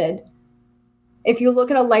hasn't shifted. If you look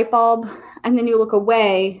at a light bulb and then you look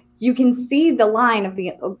away, you can see the line of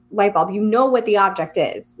the light bulb. You know what the object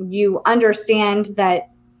is. You understand that,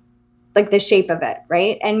 like the shape of it,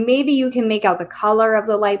 right? And maybe you can make out the color of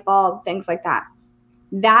the light bulb, things like that.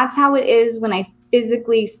 That's how it is when I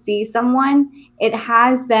physically see someone. It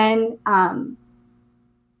has been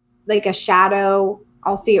like a shadow.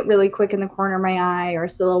 I'll see it really quick in the corner of my eye or a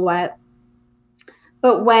silhouette.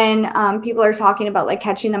 But when people are talking about like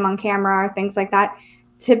catching them on camera or things like that,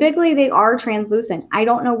 typically they are translucent. I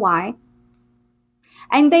don't know why.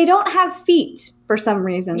 And they don't have feet for some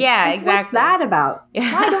reason. Yeah, like, exactly. What's that about?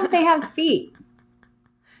 Why don't they have feet?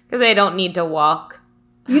 Because they don't need to walk.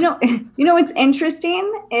 You know what's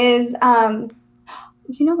interesting is,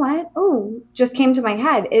 you know what? Oh, just came to my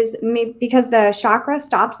head is maybe because the chakra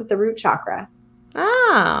stops at the root chakra.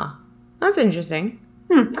 Oh, that's interesting.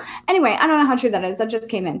 Anyway, I don't know how true that is. That just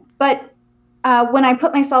came in. But when I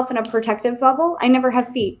put myself in a protective bubble, I never have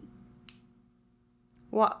feet.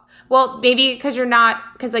 Well, maybe because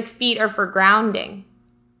because like feet are for grounding.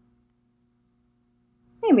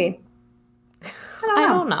 Maybe. I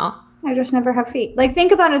don't know. I just never have feet. Like,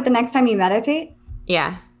 think about it the next time you meditate.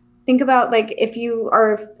 Yeah. Think about, like, if you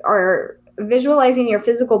are visualizing your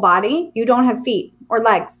physical body, you don't have feet or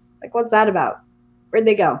legs. Like, what's that about? Where'd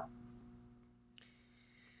they go?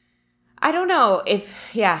 I don't know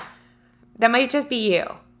that might just be you.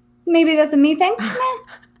 Maybe that's a me thing.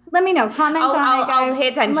 Let me know. Comment on it, guys. I'll pay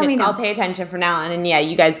attention. Let me know. I'll pay attention from now on. And yeah,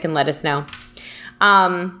 you guys can let us know.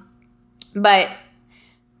 But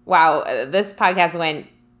wow, this podcast went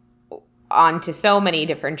on to so many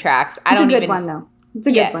different tracks. It's a good one, though. It's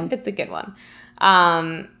a good one. It's a good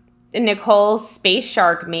one. Nicole Space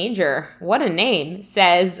Shark Major, what a name,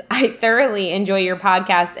 says, I thoroughly enjoy your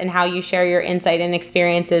podcast and how you share your insight and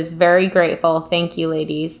experiences. Very grateful. Thank you,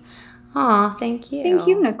 ladies. Aw, thank you. Thank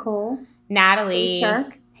you, Nicole. Natalie. Space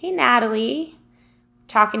Shark. Hey, Natalie.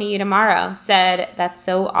 Talking to you tomorrow. Said, that's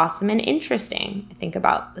so awesome and interesting. I think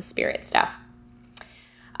about the spirit stuff.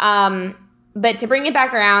 But to bring it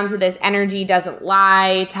back around to this energy doesn't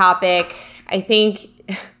lie topic, I think...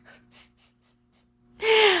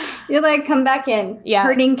 You're like, come back in. Yeah.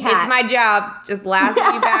 Herding cats. It's my job. Just last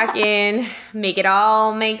you back in. Make it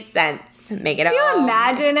all make sense. Can you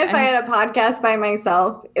imagine if I had a podcast by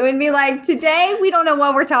myself? It would be like, today we don't know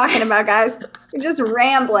what we're talking about, guys. We're just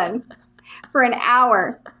rambling for an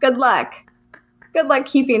hour. Good luck. Good luck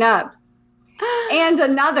keeping up. And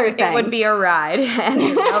another thing. It would be a ride. And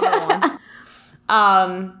another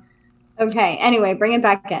one. Okay. Anyway, bring it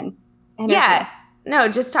back in. Energy. Yeah. No,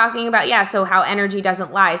 just talking about, so how energy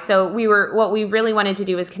doesn't lie. So what we really wanted to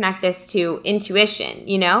do is connect this to intuition,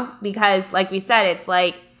 you know? Because like we said, it's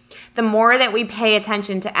like the more that we pay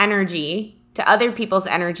attention to energy, to other people's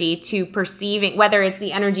energy, to perceiving, whether it's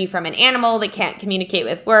the energy from an animal that can't communicate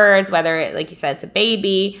with words, whether it, like you said, it's a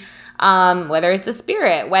baby, whether it's a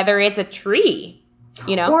spirit, whether it's a tree,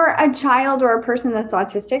 you know? Or a child or a person that's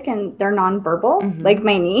autistic and they're nonverbal. Mm-hmm. Like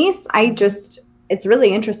my niece, it's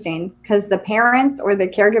really interesting because the parents or the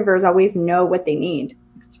caregivers always know what they need.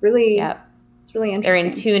 It's really interesting. They're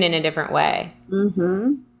in tune in a different way.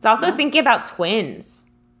 Mm-hmm. It's also thinking about twins.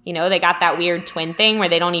 You know, they got that weird twin thing where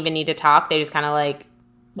they don't even need to talk. They just kind of like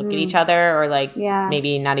look at each other or like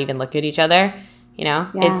maybe not even look at each other. You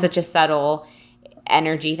know, it's such a subtle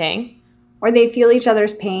energy thing. Or they feel each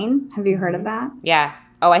other's pain. Have you heard of that? Yeah.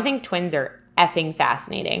 Oh, I think twins are effing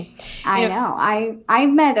fascinating. I know. I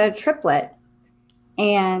met a triplet.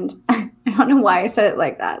 And I don't know why I said it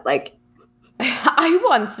like that. Like, I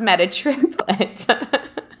once met a triplet.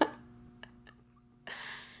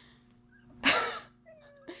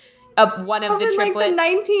 one of the triplets.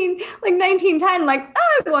 Like 1910, like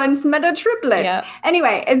I once met a triplet. Yep.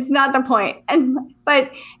 Anyway, it's not the point.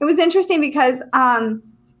 But it was interesting because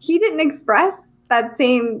he didn't express that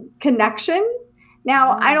same connection.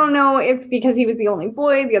 Now, I don't know if because he was the only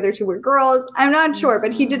boy, the other two were girls. I'm not sure,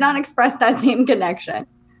 but he did not express that same connection.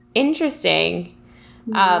 Interesting.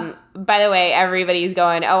 By the way, everybody's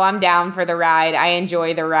going, oh, I'm down for the ride. I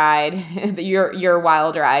enjoy the ride. your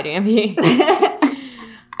wild ride, Ambi.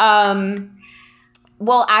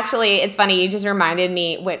 Well, actually, it's funny. You just reminded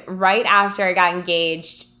me right after I got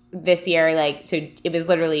engaged this year, like, so it was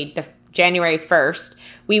literally the January 1st,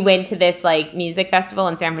 we went to this like music festival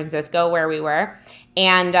in San Francisco where we were.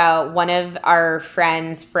 And one of our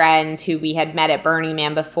friends who we had met at Burning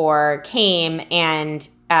Man before came, and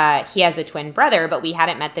he has a twin brother, but we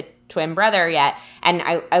hadn't met the twin brother yet. And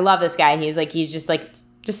I love this guy. He's just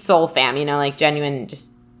soul fam, you know, like genuine,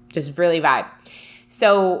 just really vibe.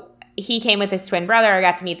 So he came with his twin brother. I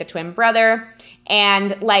got to meet the twin brother.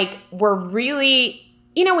 And like, we're really,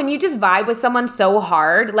 you know, when you just vibe with someone so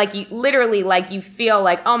hard, like you literally, like you feel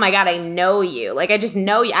like, oh my God, I know you. Like I just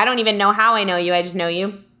know you. I don't even know how I know you. I just know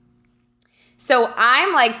you. So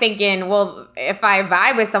I'm like thinking, well, if I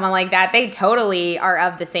vibe with someone like that, they totally are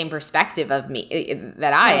of the same perspective of me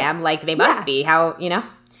that I am. Like they must be, how, you know?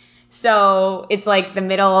 So it's like the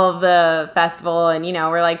middle of the festival and, you know,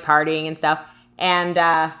 we're like partying and stuff. And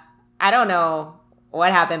I don't know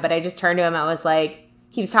what happened, but I just turned to him. I was like,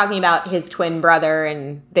 he was talking about his twin brother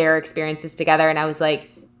and their experiences together. And I was like,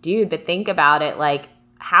 dude, but think about it. Like,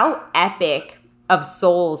 how epic of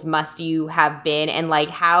souls must you have been? And like,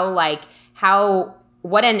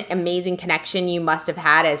 what an amazing connection you must have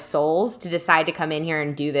had as souls to decide to come in here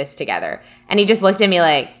and do this together. And he just looked at me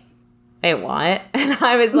like, wait, what? And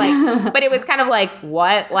I was like, but it was kind of like,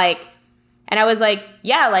 what? Like, and I was like,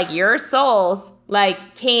 yeah, like your souls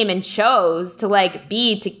like came and chose to like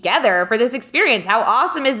be together for this experience. How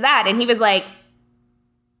awesome is that? And he was like,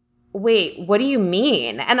 wait, what do you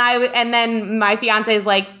mean? And then my fiance is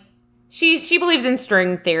like, she believes in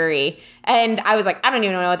string theory. And I was like, I don't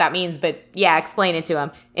even know what that means, but yeah, explain it to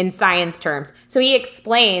him in science terms. So he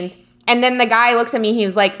explains, and then the guy looks at me, he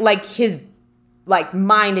was like his like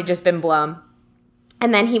mind had just been blown.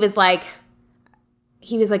 And then he was like,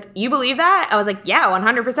 you believe that? I was like, yeah,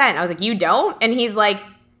 100%. I was like, you don't? And he's like,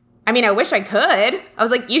 I mean, I wish I could. I was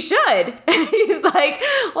like, you should. And he's like,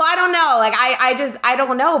 well, I don't know. Like, I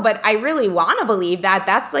don't know, but I really want to believe that.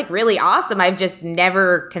 That's like really awesome. I've just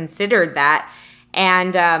never considered that.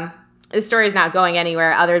 And the story is not going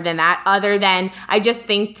anywhere other than I just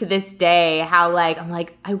think to this day how like, I'm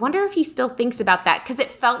like, I wonder if he still thinks about that. Cause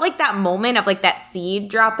it felt like that moment of like that seed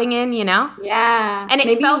dropping in, you know? Yeah. And it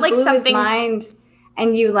maybe felt like something. His mind.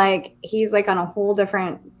 And you like, he's like on a whole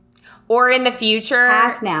different or in the future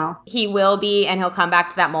path now. He will be, and he'll come back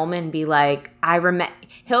to that moment and be like, I remember.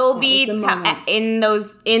 He'll be in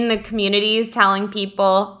the communities telling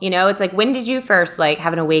people, you know, it's like, when did you first like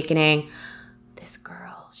have an awakening? This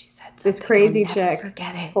girl, she said something. This crazy I'll chick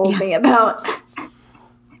forget it. told me about.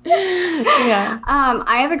 Yeah.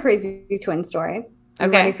 I have a crazy twin story. You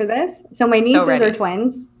Okay. ready for this? So my nieces are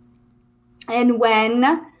twins, and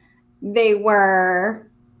when they were,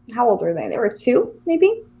 how old were they? They were 2,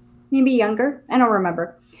 maybe younger. I don't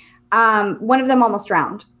remember. One of them almost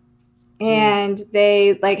drowned. And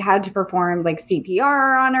they like had to perform like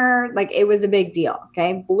CPR on her. Like it was a big deal.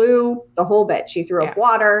 Okay. Blew the whole bit. She threw up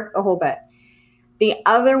water, the whole bit. The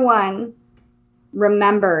other one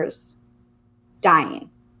remembers dying.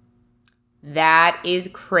 That is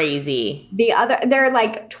crazy. They're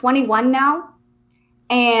like 21 now.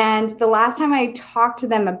 And the last time I talked to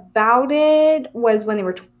them about it was when they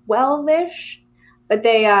were 12-ish. But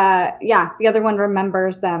they, the other one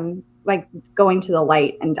remembers them like going to the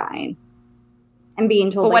light and dying and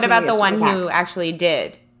being told. But what about the one who actually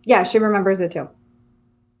did? Yeah, she remembers it too.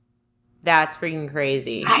 That's freaking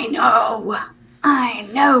crazy. I know.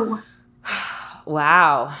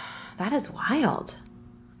 Wow. That is wild.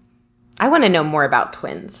 I want to know more about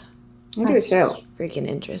twins. I do too. Freaking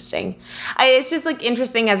interesting. It's just like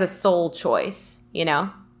interesting as a soul choice, you know?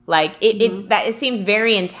 Like it seems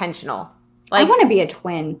very intentional. Like I want to be a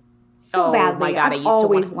twin so badly. My God, I've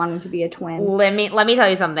always wanted to be a twin. Let me tell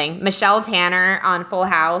you something. Michelle Tanner on Full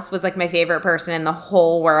House was like my favorite person in the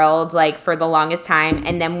whole world, like for the longest time.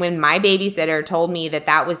 And then when my babysitter told me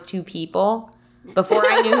that was 2 people, before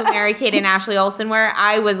I knew who Mary Kate and Ashley Olsen were,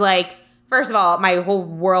 I was like, first of all, my whole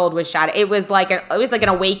world was shattered. It was like an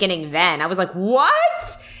awakening then. I was like,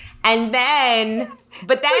 what? And then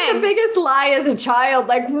But then like the biggest lie as a child.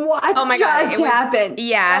 Like, what just happened?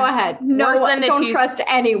 Yeah. Go ahead. No, don't trust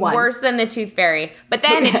anyone. Worse than the Tooth Fairy. But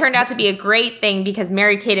then it turned out to be a great thing because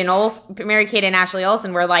Mary Kate and Ashley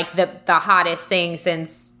Olsen were like the hottest thing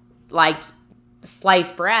since like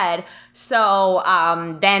sliced bread. So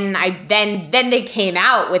then they came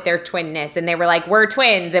out with their twinness and they were like, we're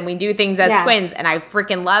twins and we do things as twins, and I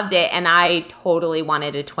freaking loved it, and I totally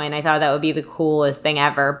wanted a twin. I thought that would be the coolest thing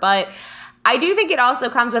ever. But I do think it also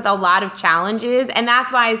comes with a lot of challenges, and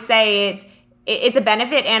that's why I say it's a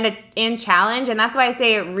benefit and a challenge, and that's why I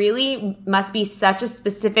say it really must be such a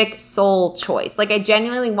specific soul choice. Like I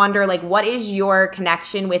genuinely wonder, like, what is your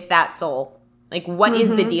connection with that soul? Like what is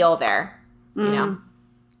the deal there? You know?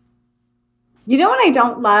 You know what I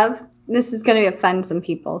don't love? This is going to offend some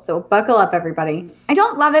people, so buckle up, everybody. I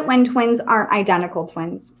don't love it when twins aren't identical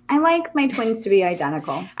twins. I like my twins to be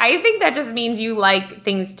identical. I think that just means you like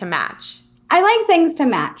things to match. I like things to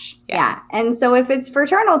match. Yeah. And so if it's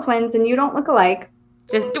fraternal twins and you don't look alike.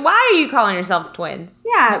 Why are you calling yourselves twins?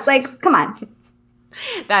 Yeah, like, come on.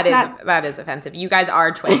 That is offensive. You guys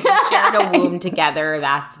are twins. You shared a womb together.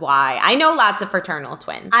 That's why. I know lots of fraternal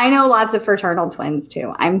twins. I know lots of fraternal twins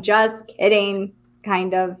too. I'm just kidding,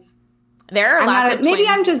 kind of. There are lots of twins. Maybe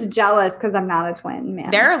I'm just jealous because I'm not a twin,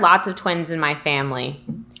 man. There are lots of twins in my family.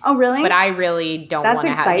 Oh, really? But I really don't want to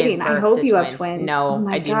have exciting. I hope you have twins. No,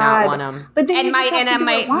 I do not want them. But then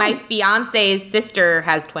my fiance's sister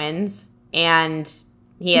has twins, and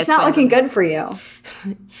he has. It's not looking good for you.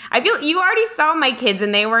 I feel you already saw my kids,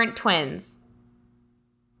 and they weren't twins,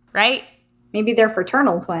 right? Maybe they're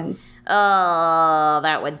fraternal twins. Oh,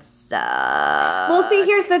 that would suck. Well, see,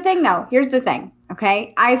 here's the thing, though. Here's the thing.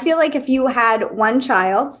 Okay. I feel like if you had one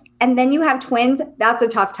child and then you have twins, that's a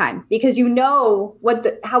tough time because you know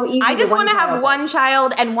how easy. I just want to have one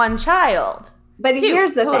child and one child. But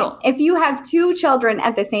here's the thing. If you have two children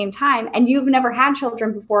at the same time and you've never had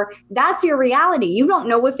children before, that's your reality. You don't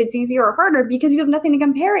know if it's easier or harder because you have nothing to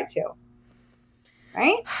compare it to.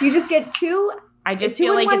 Right? You just get two. I just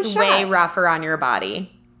feel like it's way rougher on your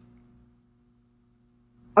body.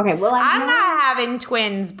 Okay, well, I'm not having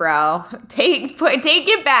twins, bro. Take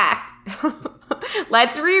it back.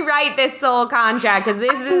 Let's rewrite this soul contract because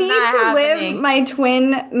this is not happening. I need to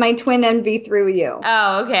live my twin envy through you.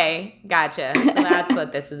 Oh, okay, gotcha. So that's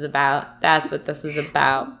what this is about. That's what this is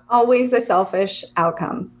about. It's always a selfish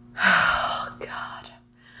outcome. Oh God.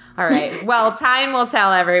 All right. Well, time will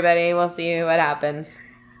tell. Everybody, we'll see what happens.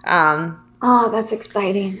 Oh, that's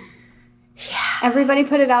exciting. Yeah. Everybody,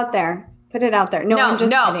 put it out there. Put it out there. No, I'm just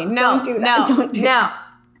kidding. Don't do that. Don't do that.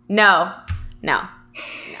 No.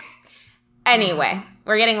 Anyway,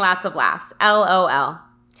 we're getting lots of laughs. LOL.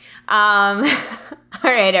 All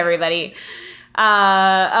right, everybody.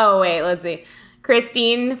 Let's see.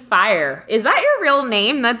 Christine Fire. Is that your real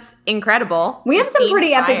name? That's incredible. We have some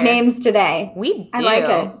pretty epic names today. We do. I like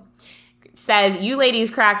it. Says, you ladies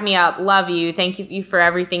crack me up. Love you. Thank you for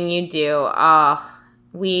everything you do. Oh,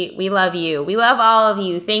 we love you. We love all of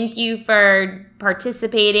you. Thank you for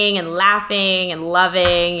participating and laughing and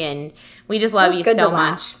loving, and we just love you so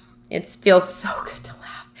much. It feels so good to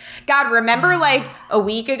laugh. God, remember like a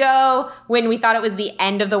week ago when we thought it was the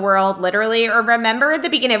end of the world, literally? Or remember at the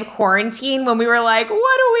beginning of quarantine when we were like,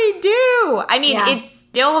 what do we do? I mean, It's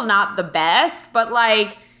still not the best, but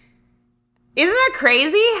like, isn't it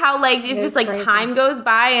crazy how like it's just like crazy. Time goes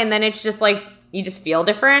by and then it's just like you just feel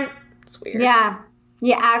different? It's weird. Yeah.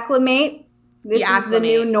 You acclimate. This is the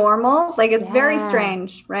new normal. Like it's very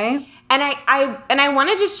strange, right? And I want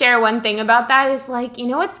to just share one thing about that is like, you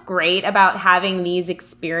know what's great about having these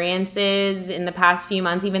experiences in the past few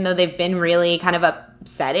months, even though they've been really kind of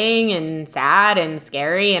upsetting and sad and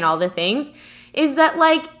scary and all the things, is that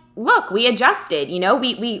like, look, we adjusted, you know,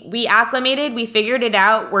 we acclimated, we figured it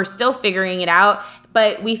out, we're still figuring it out,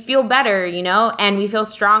 but we feel better, you know, and we feel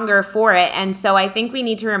stronger for it. And so I think we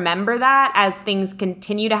need to remember that as things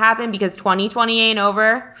continue to happen because 2020 ain't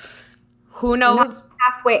over. Who knows?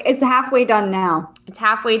 It's halfway done now. It's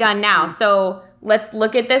halfway done now. So let's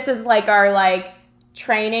look at this as like our like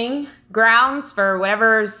training grounds for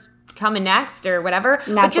whatever's coming next or whatever.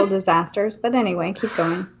 Natural disasters. But anyway, keep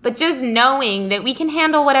going. But just knowing that we can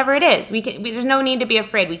handle whatever it is. There's no need to be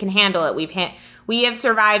afraid. We can handle it. We have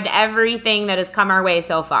survived everything that has come our way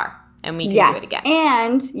so far. And we can do it again.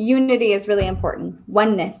 And unity is really important.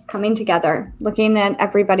 Oneness, coming together, looking at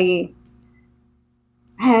everybody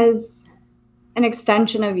as an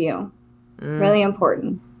extension of you. Really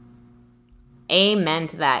important. Amen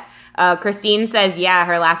to that. Christine says, yeah,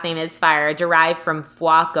 her last name is Fire, derived from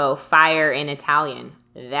fuoco, fire in Italian.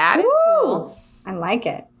 That is cool. I like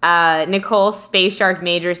it. Nicole Space Shark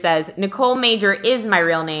Major says, Nicole Major is my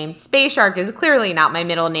real name. Space Shark is clearly not my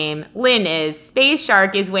middle name. Lynn is. Space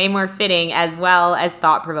Shark is way more fitting as well as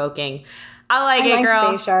thought-provoking. I like it, girl.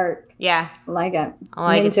 Space Shark. Yeah. I like it. I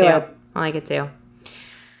like it too. I like it too.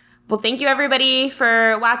 Well, thank you everybody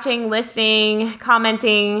for watching, listening,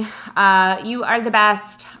 commenting. You are the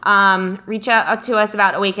best. Reach out to us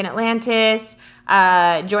about Awaken Atlantis.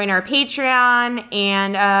 Join our Patreon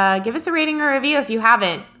and give us a rating or review if you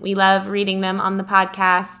haven't. We love reading them on the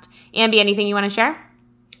podcast. Ambi, anything you want to share?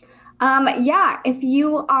 Yeah, if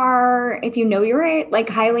you know you're like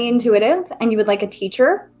highly intuitive and you would like a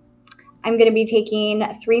teacher, I'm going to be taking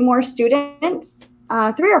 3 or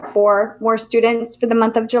 4 more students for the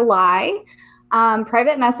month of July.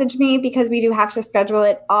 Private message me because we do have to schedule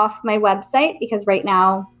it off my website because right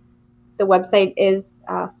now the website is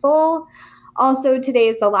full. Also, today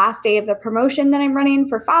is the last day of the promotion that I'm running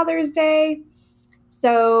for Father's Day.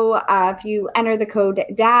 So if you enter the code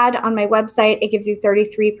DAD on my website, it gives you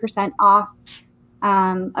 33% off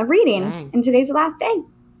a reading. Dang. And today's the last day.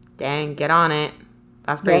 Dang, get on it.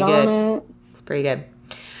 That's pretty good. It's pretty good.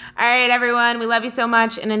 All right, everyone. We love you so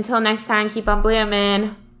much. And until next time, keep on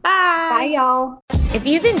blooming. Bye. Bye, y'all. If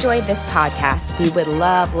you've enjoyed this podcast, we would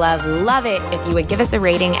love, love, love it if you would give us a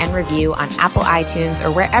rating and review on Apple iTunes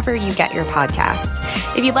or wherever you get your podcast.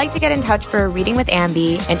 If you'd like to get in touch for a reading with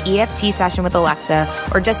Ambi, an EFT session with Alexa,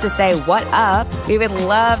 or just to say what up, we would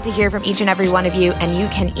love to hear from each and every one of you, and you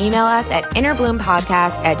can email us at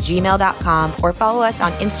innerbloom.podcast@gmail.com or follow us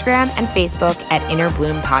on Instagram and Facebook at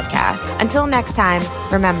Innerbloom Podcast. Until next time,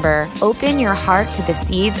 remember, open your heart to the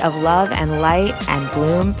seeds of love and light and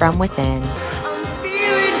bloom from within.